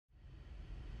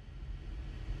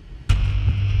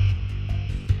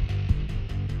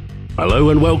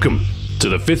Hello and welcome to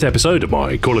the 5th episode of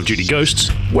my Call of Duty Ghosts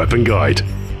Weapon Guide.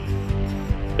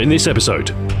 In this episode,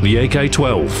 the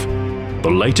AK-12,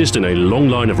 the latest in a long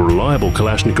line of reliable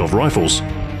Kalashnikov rifles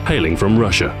hailing from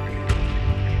Russia.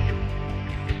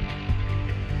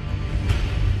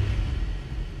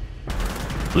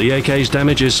 The AK's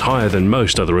damage is higher than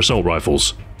most other assault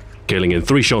rifles, killing in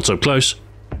 3 shots up close,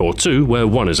 or 2 where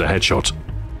 1 is a headshot.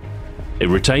 It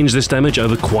retains this damage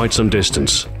over quite some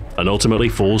distance, and ultimately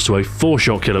falls to a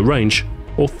 4-shot killer range,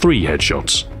 or 3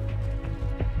 headshots.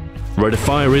 Rate of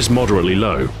fire is moderately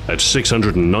low, at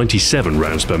 697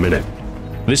 rounds per minute.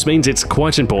 This means it's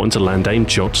quite important to land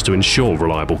aimed shots to ensure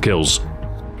reliable kills,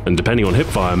 and depending on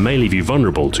hipfire may leave you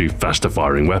vulnerable to faster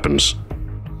firing weapons.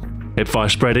 Hipfire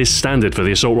spread is standard for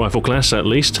the assault rifle class at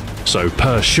least, so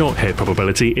per shot hit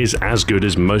probability is as good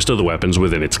as most other weapons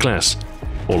within its class,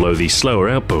 although the slower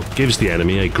output gives the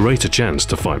enemy a greater chance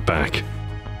to fight back.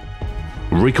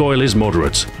 Recoil is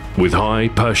moderate, with high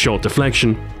per-shot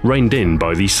deflection reined in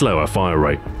by the slower fire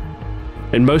rate.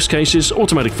 In most cases,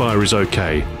 automatic fire is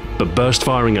okay, but burst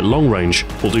firing at long range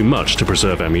will do much to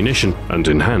preserve ammunition and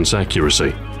enhance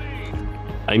accuracy.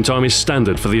 Aim time is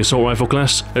standard for the assault rifle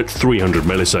class at 300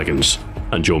 milliseconds,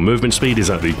 and your movement speed is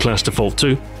at the class default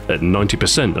 2 at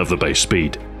 90% of the base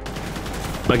speed.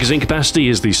 Magazine capacity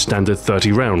is the standard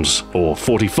 30 rounds, or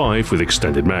 45 with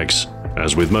extended mags,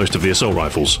 as with most of the assault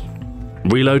rifles.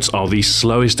 Reloads are the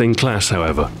slowest in class,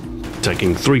 however,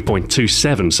 taking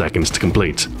 3.27 seconds to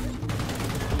complete.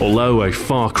 Although a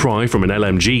far cry from an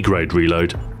LMG grade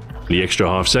reload, the extra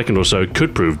half second or so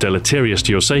could prove deleterious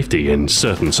to your safety in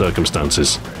certain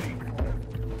circumstances.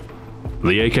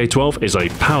 The AK-12 is a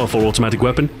powerful automatic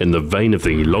weapon in the vein of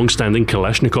the long-standing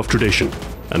Kalashnikov tradition,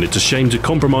 and it's a shame to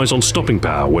compromise on stopping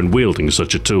power when wielding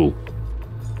such a tool.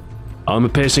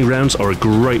 Armor-piercing rounds are a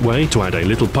great way to add a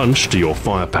little punch to your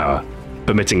firepower,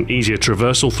 permitting easier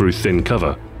traversal through thin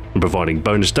cover, and providing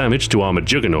bonus damage to armored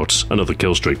juggernauts and other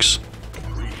killstreaks.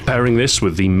 Pairing this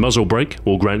with the muzzle brake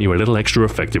will grant you a little extra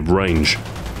effective range,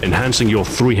 enhancing your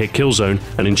 3-hit kill zone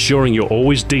and ensuring you're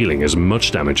always dealing as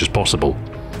much damage as possible.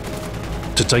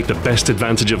 To take the best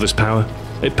advantage of this power,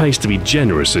 it pays to be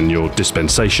generous in your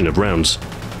dispensation of rounds,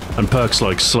 and perks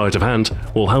like sleight of hand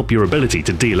will help your ability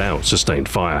to deal out sustained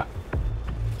fire.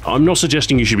 I'm not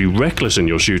suggesting you should be reckless in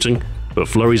your shooting, but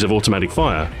flurries of automatic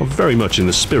fire are very much in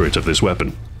the spirit of this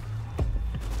weapon.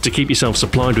 To keep yourself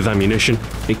supplied with ammunition,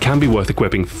 it can be worth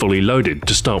equipping fully loaded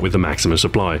to start with the maximum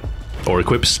supply, or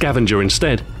equip Scavenger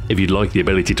instead if you'd like the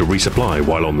ability to resupply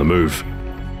while on the move.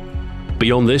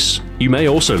 Beyond this, you may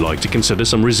also like to consider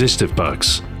some resistive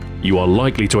perks. You are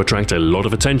likely to attract a lot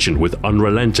of attention with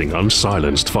unrelenting,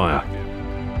 unsilenced fire.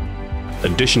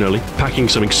 Additionally, packing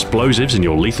some explosives in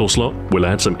your lethal slot will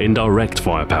add some indirect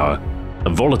firepower, a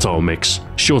volatile mix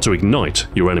sure to ignite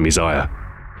your enemy's ire.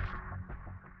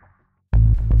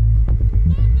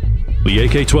 The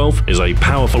AK-12 is a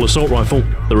powerful assault rifle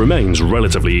that remains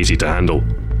relatively easy to handle.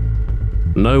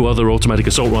 No other automatic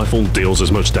assault rifle deals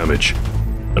as much damage,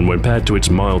 and when paired to its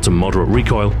mild to moderate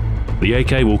recoil, the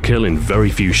AK will kill in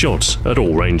very few shots at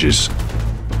all ranges.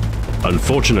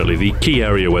 Unfortunately, the key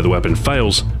area where the weapon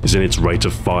fails is in its rate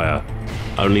of fire.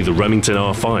 Only the Remington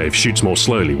R5 shoots more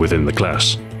slowly within the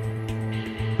class.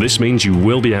 This means you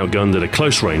will be outgunned at a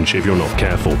close range if you're not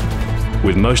careful.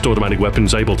 With most automatic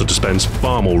weapons able to dispense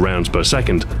far more rounds per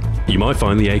second, you might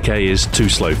find the AK is too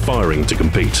slow firing to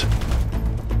compete.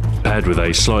 Paired with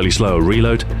a slightly slower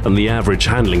reload and the average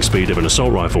handling speed of an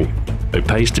assault rifle, it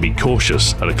pays to be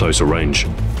cautious at a closer range.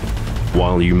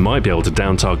 While you might be able to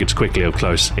down targets quickly up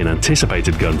close in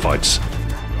anticipated gunfights,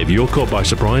 if you're caught by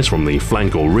surprise from the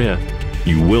flank or rear,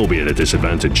 you will be at a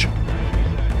disadvantage.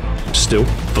 Still,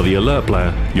 for the alert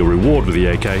player, your reward with the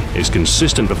AK is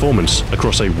consistent performance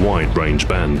across a wide range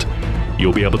band.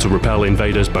 You'll be able to repel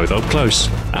invaders both up close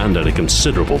and at a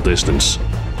considerable distance.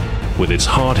 With its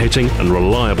hard-hitting and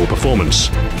reliable performance,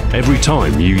 every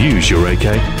time you use your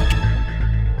AK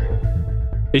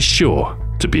is sure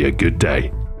to be a good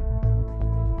day.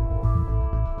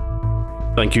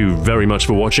 Thank you very much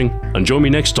for watching, and join me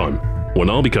next time when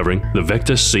I'll be covering the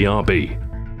Vector CRB.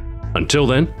 Until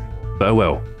then,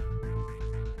 farewell.